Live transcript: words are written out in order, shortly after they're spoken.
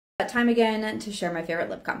Time again to share my favorite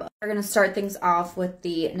lip combo. We're gonna start things off with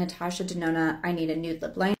the Natasha Denona I Need a Nude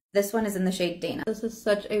Lip Liner. This one is in the shade Dana. This is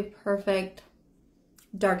such a perfect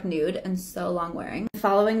dark nude and so long wearing.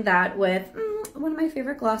 Following that with one of my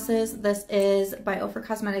favorite glosses. This is by Ofra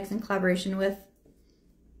Cosmetics in collaboration with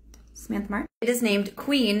Samantha Martin. It is named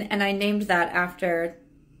Queen, and I named that after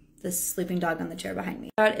this sleeping dog on the chair behind me.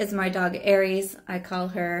 That is my dog Aries. I call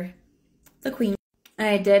her the Queen. And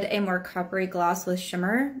I did a more coppery gloss with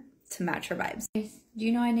shimmer to match her vibes. Do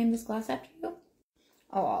you know I named this gloss after you?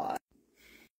 Oh,